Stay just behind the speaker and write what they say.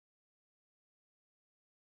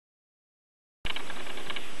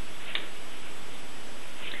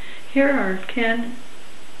Here are 10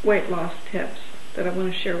 weight loss tips that I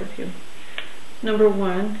want to share with you. Number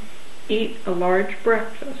 1, eat a large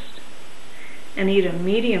breakfast and eat a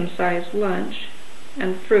medium-sized lunch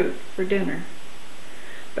and fruit for dinner.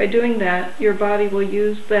 By doing that, your body will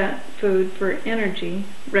use that food for energy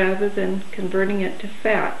rather than converting it to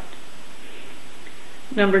fat.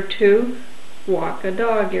 Number 2, walk a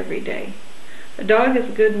dog every day. A dog is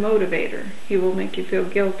a good motivator. He will make you feel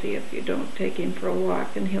guilty if you don't take him for a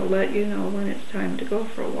walk, and he'll let you know when it's time to go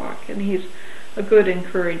for a walk, and he's a good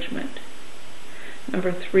encouragement.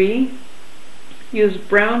 Number 3, use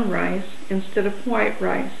brown rice instead of white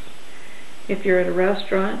rice. If you're at a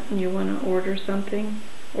restaurant and you want to order something,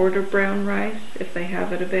 order brown rice if they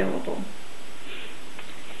have it available.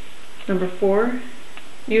 Number 4,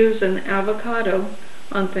 use an avocado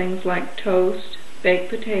on things like toast, baked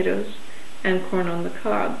potatoes, and corn on the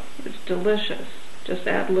cob. It's delicious. Just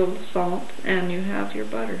add a little salt and you have your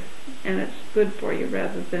butter, and it's good for you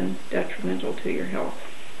rather than detrimental to your health.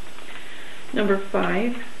 Number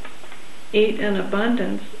 5, eat an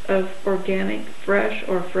abundance of organic, fresh,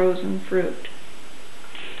 or frozen fruit.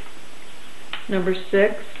 Number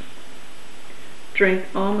 6, drink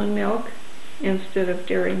almond milk instead of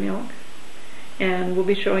dairy milk, and we'll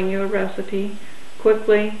be showing you a recipe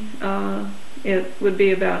quickly. It would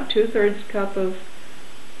be about 2/3 cup of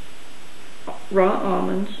raw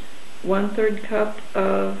almonds, 1/3 cup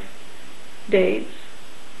of dates,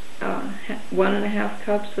 1.5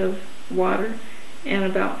 cups of water, and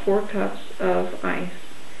about 4 cups of ice.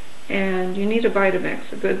 And you need a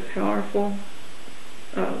Vitamix, a good powerful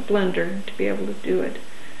blender to be able to do it,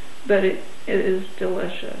 but it is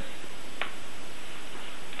delicious.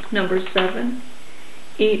 Number 7,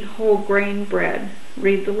 eat whole grain bread.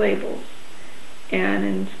 Read the labels, and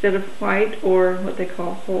instead of white or what they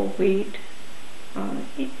call whole wheat,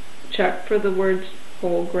 check for the words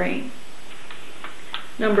whole grain.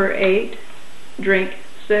 Number 8, drink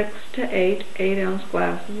 6 to 8 8-ounce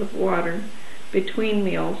glasses of water between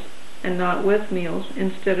meals and not with meals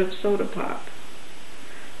instead of soda pop.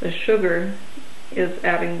 The sugar is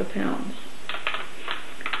adding the pounds.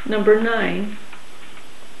 Number 9,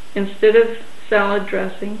 instead of salad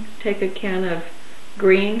dressing, take a can of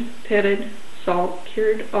green pitted salt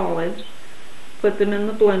cured olives, put them in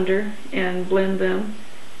the blender and blend them,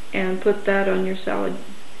 and put that on your salad.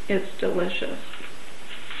 It's delicious.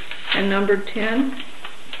 And number 10,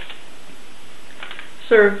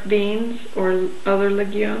 serve beans or other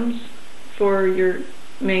legumes for your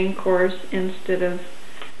main course instead of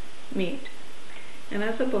meat. And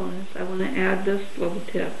as a bonus, I want to add this little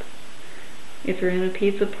tip. If you're in a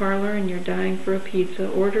pizza parlor and you're dying for a pizza,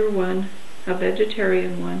 order one, a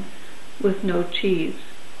vegetarian one, with no cheese.